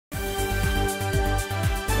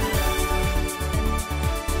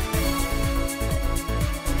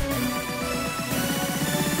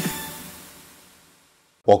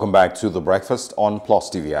Welcome back to The Breakfast on Plus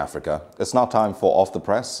TV Africa. It's now time for Off the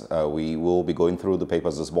Press. We will be going through the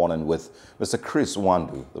papers this morning with Mr. Chris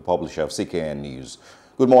Nwandu, the publisher of CKN News.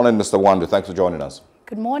 Good morning, Mr. Nwandu. Thanks for joining us.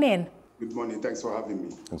 Good morning. Good morning. Thanks for having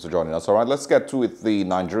me. Thanks for joining us. All right, let's get to it, the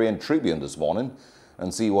Nigerian Tribune this morning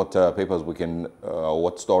and see what papers we can,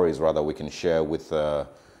 what stories rather we can share with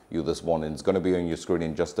you this morning. It's going to be on your screen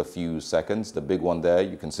in just a few seconds. The big one there,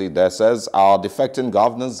 you can see there says, "Our defecting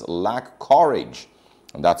governors lack courage."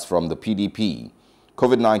 And that's from the PDP.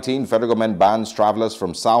 COVID-19, federal government bans travelers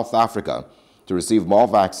from South Africa to receive more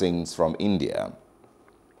vaccines from India.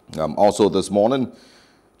 Also this morning,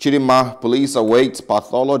 Chidinma police await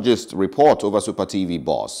pathologist report over Super TV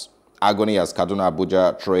boss. Agony as Kaduna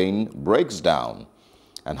Abuja train breaks down.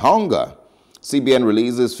 And hunger. CBN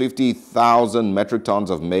releases 50,000 metric tons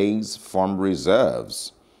of maize from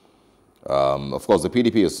reserves. Of course, the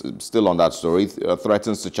PDP is still on that story,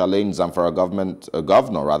 threatens to challenge Zamfara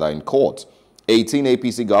governor in court. 18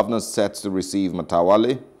 APC governors set to receive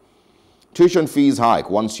Matawale. Tuition fees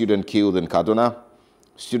hike, one student killed in Kaduna.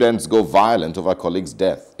 Students go violent over colleague's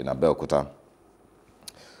death in Abeokuta.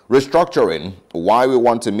 Restructuring, why we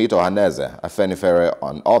want to meet Ohaneze, Afenifere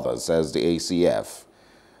and others, says the ACF.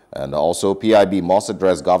 And also PIB must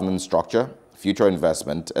address governance structure, future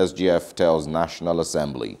investment, SGF tells National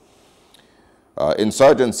Assembly.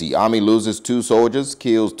 Insurgency, army loses 2 soldiers,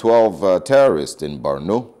 kills 12 terrorists in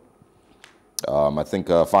Borno. I think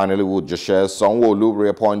finally we'll just share Sanwo-Olu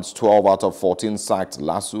reappoints 12 out of 14 sacked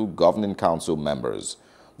LASU governing council members.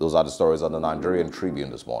 Those are the stories on the Nigerian Tribune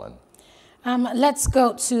this morning. Let's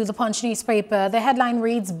go to the Punch newspaper. The headline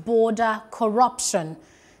reads, "Border corruption.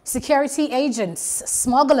 Security agents,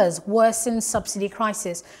 smugglers worsen subsidy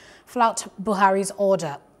crisis. Flout Buhari's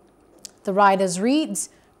order." The Riders reads,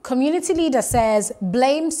 "Community leader says,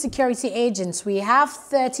 blame security agents. We have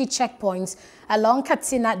 30 checkpoints along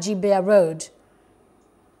Katsina Jibea Road.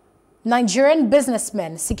 Nigerian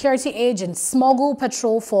businessmen, security agents smuggle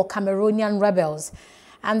petrol for Cameroonian rebels.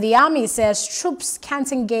 And the army says troops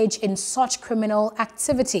can't engage in such criminal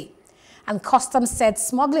activity. And customs said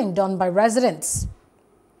smuggling done by residents.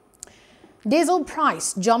 Diesel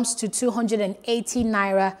price jumps to 280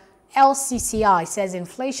 naira. LCCI says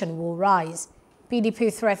inflation will rise.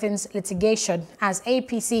 PDP threatens litigation as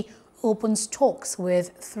APC opens talks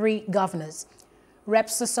with 3 governors.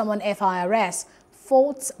 Reps to summon FIRS,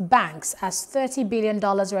 faults banks as $30 billion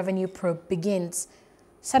revenue probe begins.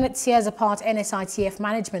 Senate tears apart NSITF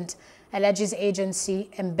management, alleges agency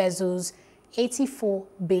embezzles 84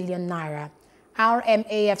 billion naira.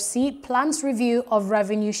 RMAFC plans review of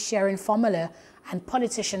revenue sharing formula and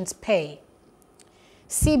politicians' pay.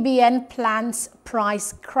 CBN plans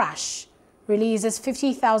price crash. Releases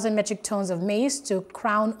 50,000 metric tons of maize to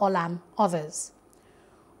Crown Olam, others.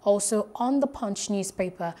 Also on the Punch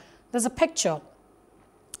newspaper, there's a picture,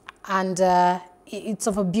 and it's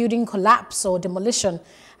of a building collapse or demolition.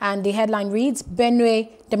 And the headline reads, "Benue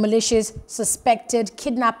demolishes suspected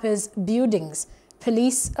kidnappers' buildings.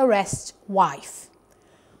 Police arrest wife."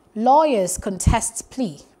 Lawyers contest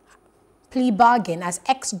plea bargain as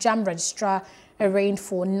ex-JAM registrar arraigned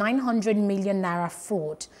for 900 million naira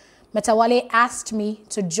fraud. Matawale asked me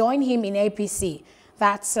to join him in APC.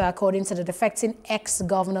 That's according to the defecting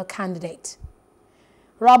ex-governor candidate.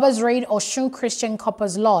 Robbers raid Osun Christian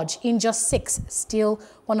Corpers Lodge, injure 6, steal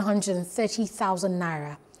 130,000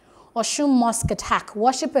 naira. Osun Mosque attack,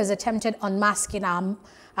 worshippers attempted unmasking our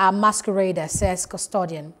masquerader, says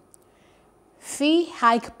custodian. Fee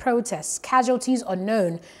hike protests, casualties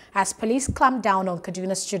unknown as police clamp down on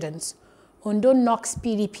Kaduna students. Ondo knocks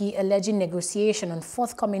PDP alleging negotiation on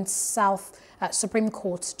forthcoming Supreme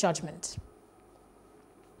Court judgment.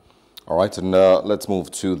 All right, and let's move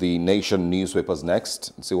to the Nation newspapers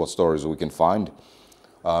next and see what stories we can find.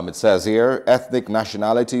 It says here, ethnic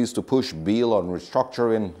nationalities to push bill on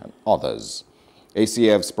restructuring and others.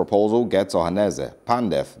 ACF's proposal gets Ohaneze,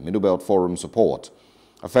 Pandef, Middle Belt Forum support.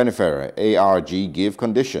 Afenifere, ARG give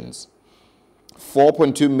conditions.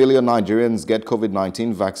 4.2 million Nigerians get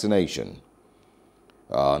COVID-19 vaccination.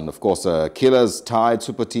 And of course, killers tied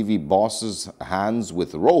Super TV boss's hands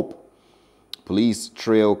with rope. Police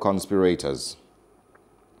trail conspirators.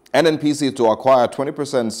 NNPC to acquire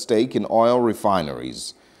 20% stake in oil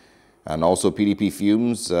refineries. And also PDP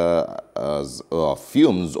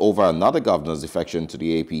fumes over another governor's defection to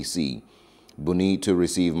the APC. Buni to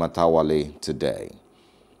receive Matawale today.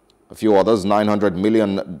 A few others, 900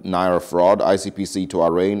 million naira fraud, ICPC to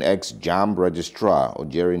arraign ex-JAM registrar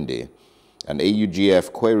Ojerinde. And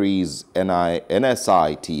AUGF queries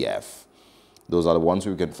NSITF. Those are the ones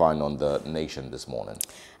we can find on the Nation this morning.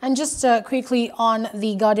 And just quickly on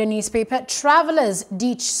the Guardian newspaper, travelers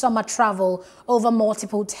ditch summer travel over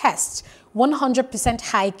multiple tests, 100%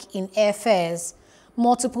 hike in airfares.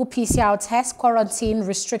 Multiple PCR tests, quarantine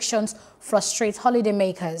restrictions frustrate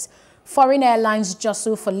holidaymakers. Foreign airlines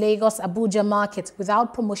jostle for Lagos-Abuja market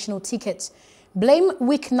without promotional tickets. Blame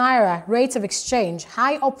weak naira, rate of exchange,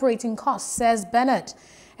 high operating costs, says Bernard.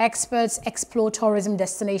 Experts explore tourism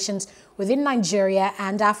destinations within Nigeria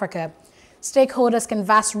and Africa. Stakeholders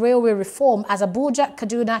canvass railway reform as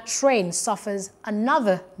Abuja-Kaduna train suffers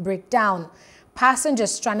another breakdown.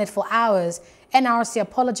 Passengers stranded for hours. NRC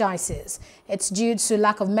apologizes. It's due to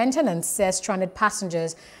lack of maintenance, says stranded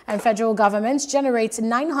passengers. And federal government generates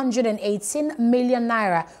 918 million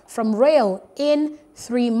naira from rail in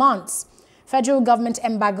 3 months. Federal government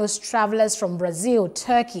embargoes travelers from Brazil,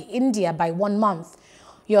 Turkey, India by 1 month.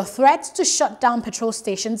 Your threat to shut down petrol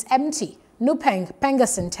stations empty, Nupeng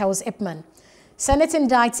Pengerson tells Ipman. Senate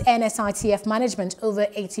indicts NSITF management over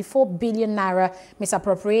 84 billion naira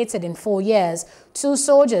misappropriated in 4 years. 2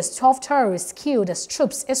 soldiers, 12 terrorists killed as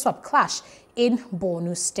troops ISWAP clash in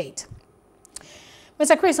Borno State.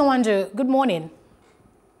 Mr. Chris Nwandu, good morning.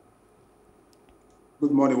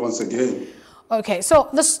 Good morning once again. Okay, so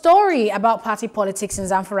the story about party politics in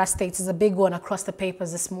Zamfara State is a big one across the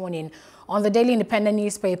papers this morning. On the Daily Independent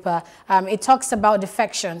newspaper, it talks about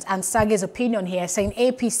defections and Sage's opinion here, saying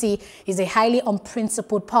APC is a highly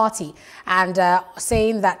unprincipled party, and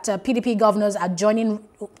saying that PDP governors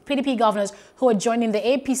who are joining the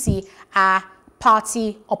APC are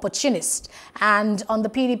party opportunists. And on the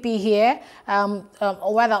PDP here,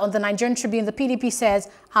 or rather on the Nigerian Tribune, the PDP says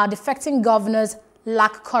our defecting governors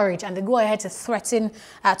lack courage, and they go ahead to threaten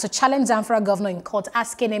to challenge Zamfara governor in court,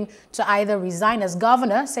 asking him to either resign as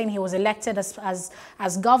governor, saying he was elected as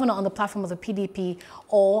governor on the platform of the PDP,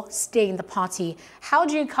 or stay in the party. How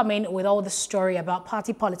do you come in with all the story about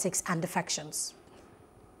party politics and defections?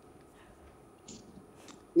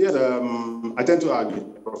 Yeah, I tend to argue,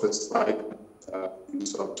 Professor,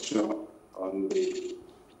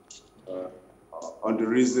 on the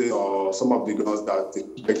reason or some of the guns that are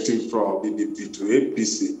defecting from PDP to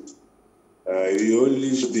APC. You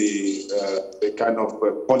only show the kind of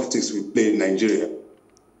politics we play in Nigeria,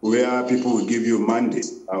 where people will give you mandate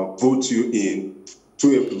and vote you in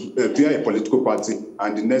to via a political party,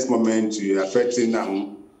 and the next moment you are affecting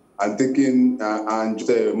and taking and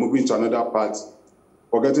just moving to another party,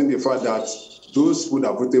 forgetting the fact that those who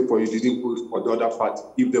have voted for you didn't vote for the other party.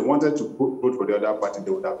 If they wanted to vote for the other party,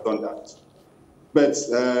 they would have done that. But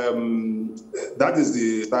that is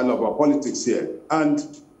the style of our politics here. And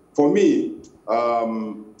for me,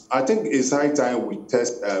 I think it's high time we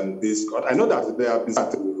test this. I know that there have been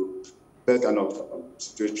that kind of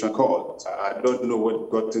situation called. I don't know what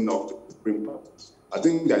got enough to the Supreme Court. I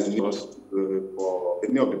think there's need for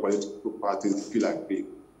any of the political parties to feel like they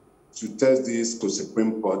to test this to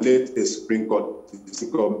Supreme Court, let the Supreme Court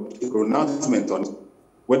a pronouncement on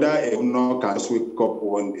whether a governor can wake up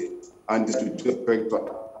one day and this will affect the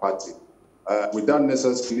party without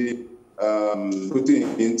necessarily putting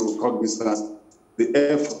into cognizance the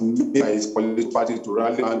effort made by his political party to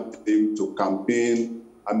rally around him to campaign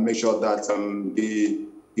and make sure that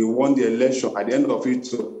he won the election. At the end of it,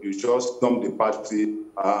 so you just storm the party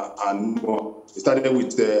and more. It started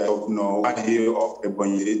with Wahi of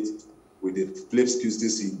Ogbonmwan with the flip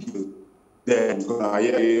excuses he gave. Then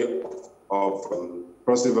of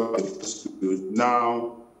Perseverance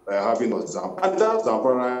now having Zamfara. And that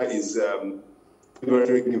Zamfara is very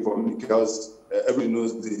tricky for me because everybody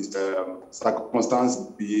knows the circumstance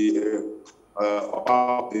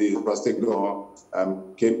how the prosecutor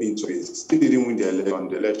came into it. He didn't win the election.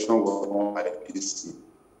 The election was won by APC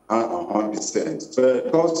 100%. But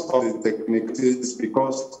because of the technicalities,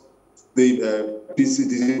 because the PC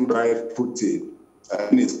didn't write footage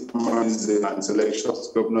in its primaries and selections,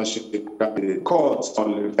 governorship candidate, court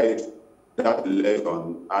only right that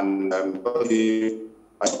election, and that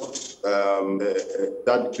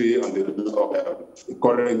tree on the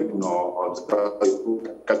current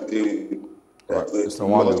candidate.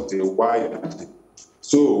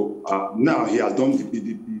 So now he has done the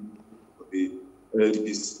PDP, the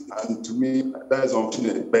LDC, and to me that is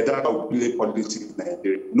unfortunate. But that will play politics in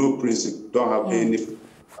Nigeria. No principle, don't have any.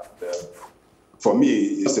 For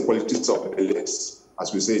me, it's the politics of LS,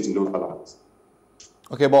 as we say it in local lands.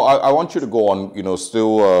 Okay, but I want you to go on,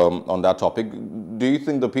 still on that topic. Do you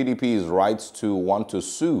think the PDP is right to want to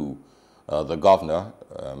sue the governor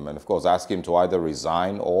and, of course, ask him to either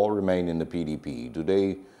resign or remain in the PDP? Do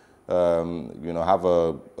they, have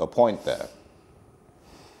a point there?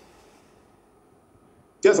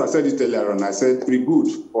 Yes, I said it earlier on. I said it's good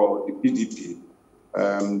for the PDP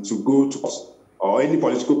to go to us, or any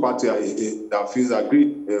political party that feels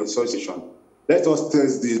aggrieved with such situation, let us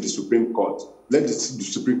test the Supreme Court. Let the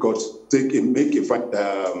Supreme Court make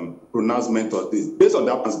a pronouncement on this. Based on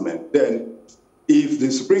that pronouncement, then if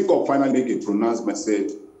the Supreme Court finally make a pronouncement, say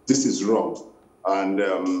this is wrong, and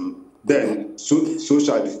then so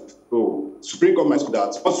shall it go. Supreme Court might say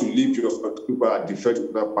that once you leave your particular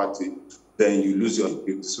defective party, then you lose your.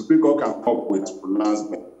 The Supreme Court can come up with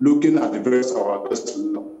pronouncement looking at the various law,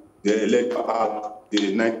 the electoral act, the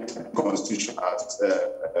 19th Constitution as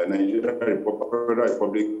Nigeria Federal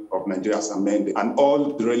Republic of Nigeria as amended, and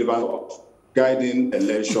all the relevant guiding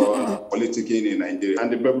election politicking in Nigeria,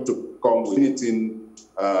 and they'll be able to come with anything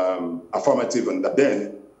affirmative on that.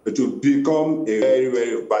 Then it will become a very,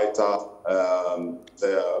 very vital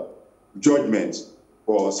judgment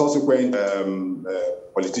for subsequent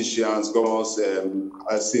politicians, governors,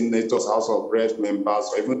 senators, House of Reps members,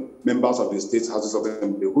 or even members of the state houses of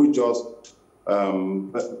assembly who just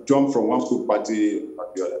jump from one political party to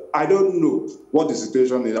the other. I don't know what the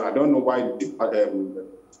situation is. I don't know why the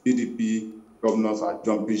PDP governors are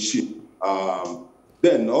jumping ship.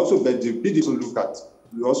 Then also, but the PDP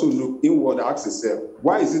also look inward, ask itself,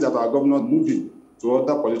 why is it that our governors moving to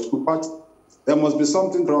other political parties? There must be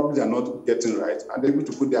something probably they're not getting right, and they're able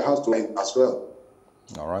to put their house to end as well.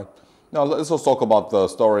 All right. Now, let's also talk about the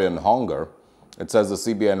story on hunger. It says the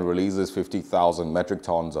CBN releases 50,000 metric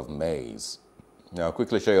tons of maize. Now,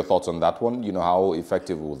 quickly share your thoughts on that one. You know, how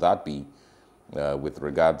effective will that be with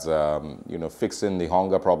regards, fixing the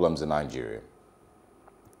hunger problems in Nigeria?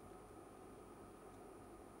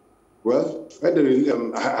 Well, I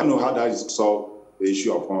don't know how that is solve the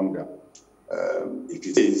issue of hunger. If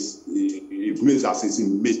it is, it means as it's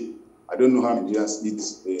in meat. I don't know how Nigerians eat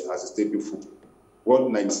as a staple food. What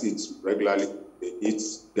Nigerians eat regularly, they eat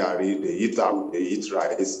gari, they eat am, they eat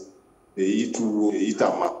rice, they eat tuwo, they eat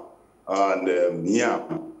ama, and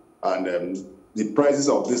yam. And the prices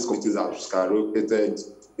of these commodities have skyrocketed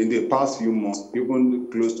in the past few months, even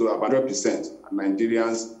close to 100%. And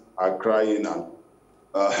Nigerians are crying,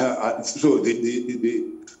 and so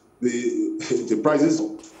the prices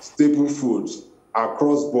of staple foods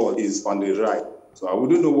across board is on the rise. So I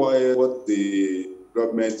wouldn't know what the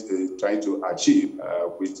government is trying to achieve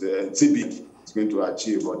with TB is going to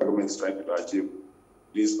achieve, what the government is trying to achieve.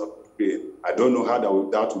 This upgrade. I don't know how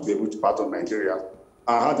that will be able to part of Nigeria, and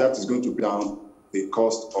how that is going to bring down the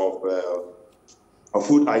cost of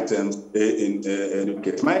food items in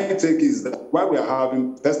education. My take is that why we are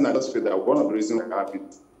having, personally, I just feel that one of the reasons we're having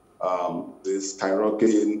the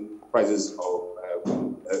skyrocketing prices of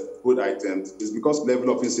food items is because the level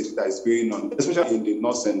of insecurity that is going on, especially in the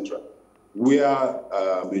North Central, where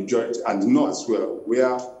majority, and the North as well,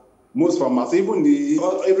 where most farmers, even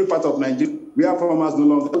every part of Nigeria, where farmers no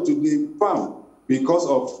longer go to the farm because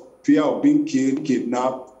of fear of being killed,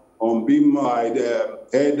 kidnapped, or being by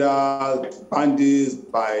herders, bandits,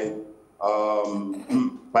 by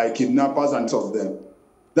kidnappers, and some of them.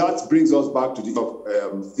 That brings us back to the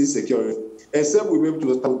insecurity. Except we will be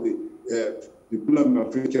able to start the problem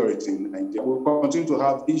of insecurity in Nigeria, we'll continue to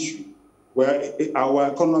have issues where our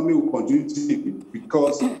economy will continue to dip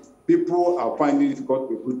because people are finding it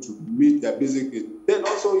difficult to meet their basic needs. Then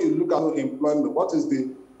also you look at employment. What is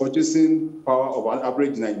the purchasing power of an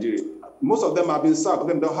average Nigerian? Most of them have been sacked.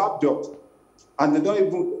 Them don't have jobs, and they don't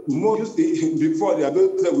even before they are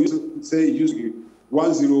we used to say usually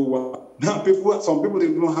 101. Now some people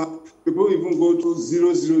even have even go to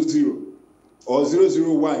 000 or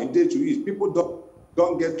 001 a day to eat. People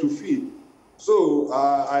don't get to feed. So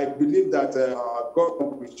I believe that our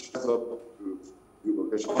government, which has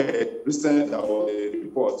recently a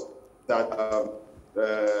report that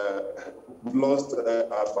we lost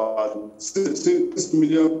about 6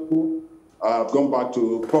 million people have gone back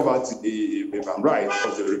to poverty, if I'm right,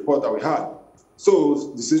 was the report that we had. So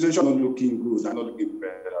the situation is not looking good and not looking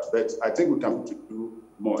better. But I think we can do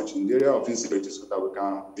much in the area of insecurity so that we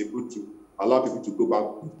can be able to allow people to go back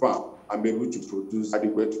to farm and be able to produce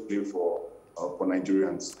adequate food for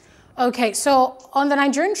Nigerians. Okay, so on the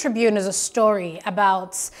Nigerian Tribune is a story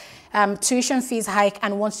about tuition fees hike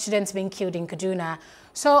and one student being killed in Kaduna.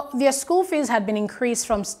 So their school fees had been increased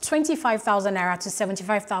from 25,000 naira to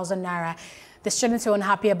 75,000 naira. The students were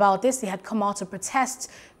unhappy about this. They had come out to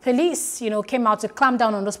protest. Police, came out to clamp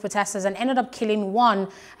down on those protesters and ended up killing one.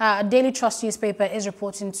 Daily Trust newspaper is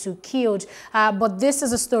reporting to killed. But this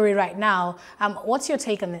is a story right now. What's your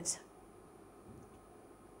take on it?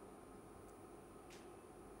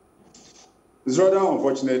 It's rather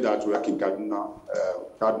unfortunate that we are in Kaduna.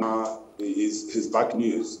 Kaduna is back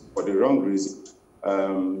news for the wrong reason.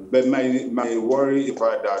 But my worry is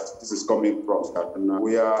that this is coming from Kaduna,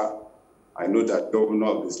 where I know that governor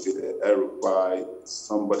of the state, El-Rufai, is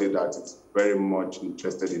somebody that is very much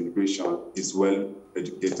interested in education, is well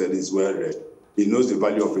educated, is well read. He knows the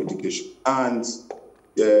value of education. And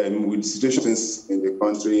with situations in the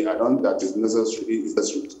country, I don't think that it's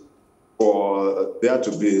necessary for there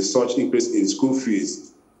to be such increase in school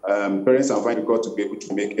fees. Parents are finding it to be able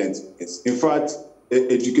to make ends meet. In fact,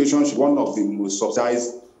 education is one of the most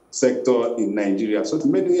subsidized sector in Nigeria. So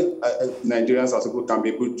many Nigerians as people can be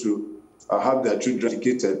able to have their children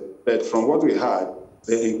educated. But from what we had,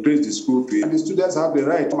 they increased the school fee. And the students have the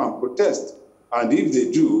right to come and protest. And if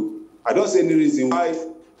they do, I don't see any reason why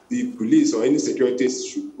the police or any security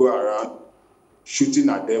should go around shooting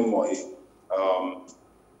at them or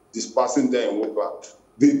dispersing them and whatever.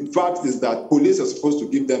 The fact is that police are supposed to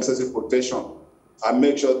give them excessive protection and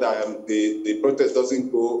make sure that the protest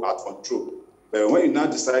doesn't go out of control. But when you now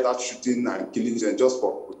decide that shooting and killing them just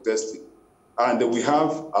for protesting, and we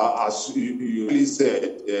have, as you really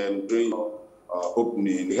said during your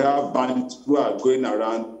opening, we have bandits who are going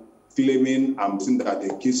around claiming and saying that they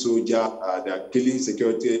kill soldiers, they are killing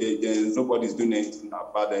security agents, nobody's doing anything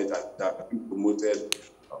about it, that are being promoted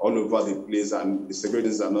all over the place, and the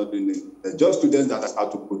securities are not doing it. They're just students that are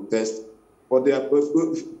out to protest. But their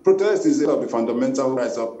protest is of the fundamental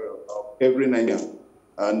rights of every Nigerian.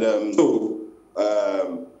 And that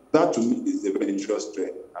to me is a very interesting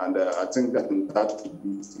trend. And I think that should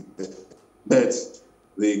be that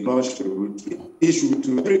the government should issue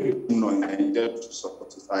to every people know in Nigeria to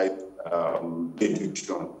support society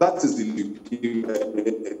education. That is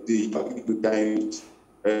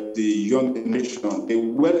the young generation, a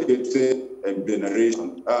well-educated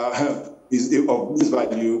generation is of this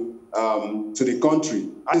value to the country.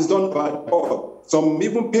 And it's done by all. Some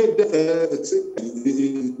even pay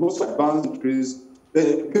the most advanced countries.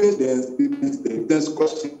 They pay the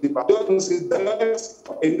scholarship. I don't see that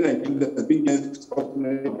it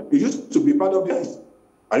used to be part of the.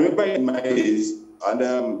 I remember in my days, and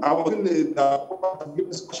I was in the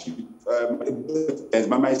scholarship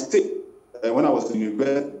by my state. When I was in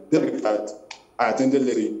university, I attended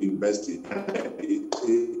Lagos University.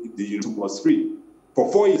 The university was free. For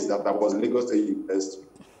 4 years that I was in Lagos State University,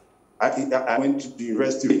 I went to the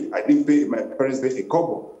university. I didn't pay, my parents paid a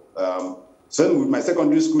couple. Same with my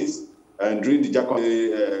secondary school, and during the Jacob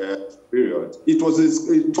period, it was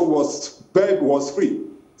free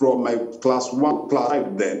from my class 1, class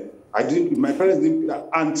 5 then. My parents didn't,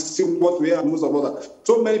 and see what we have, most of us,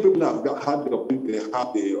 so many people have had the opportunity,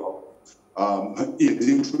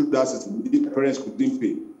 the parents couldn't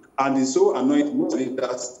pay. And it's so annoying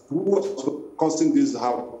that who was causing this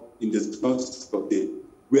harm in the country today.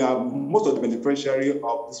 We are most of the beneficiary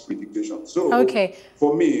of this education. So okay.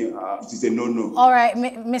 For me, it is a no-no. All right,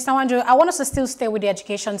 Mr. Nwandu, I want us to still stay with the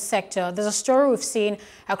education sector. There's a story we've seen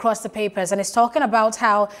across the papers, and it's talking about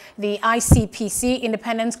how the ICPC,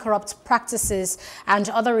 Independent Corrupt Practices and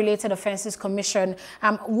Other Related Offences Commission,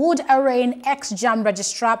 would arraign ex-JAM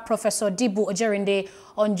registrar Professor Dibu Ojerinde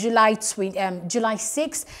on July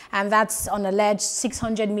 6th, and that's on alleged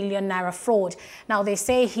 600 million naira fraud. Now, they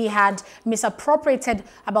say he had misappropriated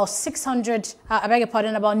about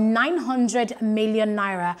about 900 million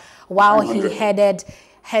naira while 900. He headed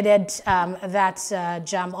that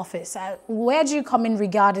JAM office. Where do you come in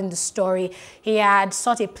regarding the story? He had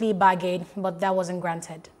sought a plea bargain, but that wasn't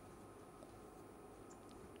granted.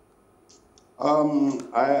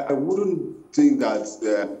 I wouldn't think that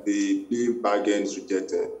the plea bargain is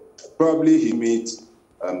rejected. Probably he meets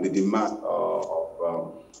the demand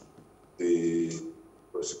of the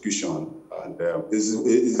prosecution, and it's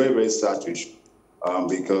very, very sad issue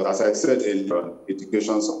because, as I said earlier,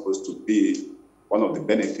 education is supposed to be one of the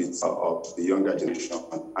benefits of the younger generation,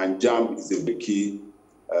 and JAM is a big key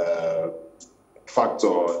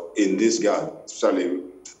factor in this regard. Especially,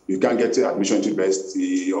 you can't get admission to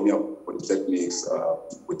university or polytechnics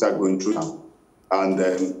without going through JAM. And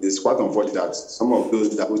it's quite unfortunate that some of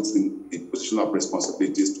those that put in a position of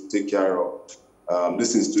responsibilities to take care of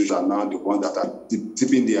this institution are now the ones that are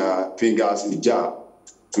dipping their fingers in the jar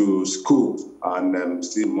to school and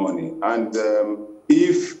steal money. And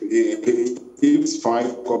if it's fine,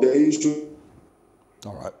 the issue.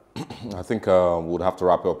 All right. I think we'll have to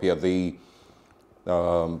wrap up here. The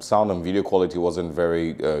sound and video quality wasn't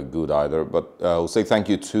very good either, but we'll say thank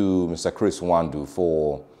you to Mr. Chris Nwandu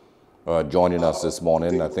for joining us this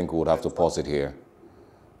morning. I think we would have to pause it here.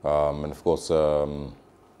 And of course,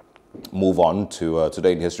 move on to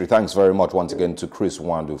Today in History. Thanks very much once again to Chris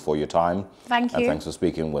Nwandu for your time. Thank you. And thanks for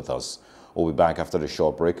speaking with us. We'll be back after the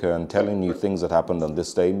short break and telling you things that happened on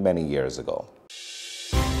this day many years ago.